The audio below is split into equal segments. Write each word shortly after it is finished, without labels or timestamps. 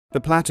The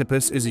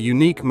platypus is a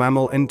unique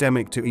mammal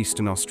endemic to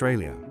eastern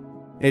Australia.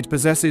 It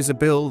possesses a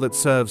bill that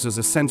serves as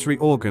a sensory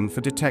organ for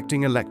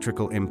detecting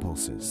electrical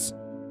impulses.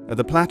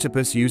 The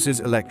platypus uses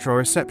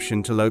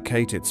electroreception to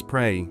locate its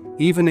prey,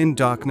 even in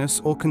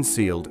darkness or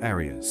concealed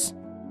areas.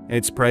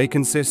 Its prey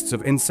consists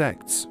of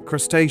insects,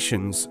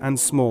 crustaceans, and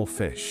small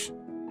fish.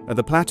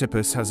 The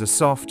platypus has a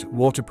soft,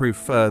 waterproof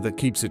fur that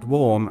keeps it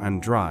warm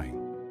and dry.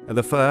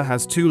 The fur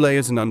has 2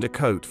 layers: an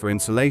undercoat for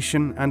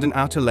insulation and an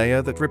outer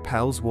layer that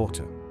repels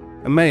water.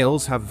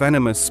 Males have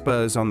venomous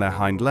spurs on their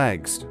hind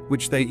legs,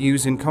 which they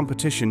use in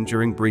competition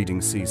during breeding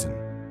season.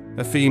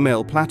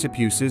 Female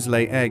platypuses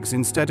lay eggs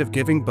instead of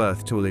giving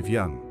birth to live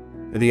young.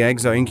 The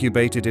eggs are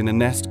incubated in a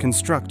nest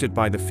constructed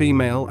by the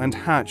female and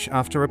hatch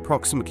after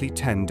approximately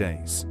 10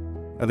 days.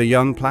 The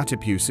young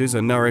platypuses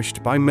are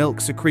nourished by milk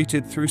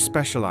secreted through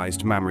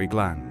specialized mammary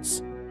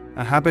glands.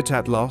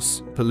 Habitat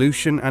loss,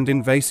 pollution, and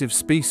invasive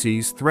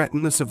species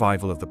threaten the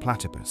survival of the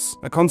platypus.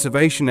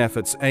 Conservation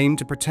efforts aim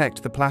to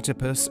protect the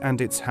platypus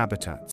and its habitats.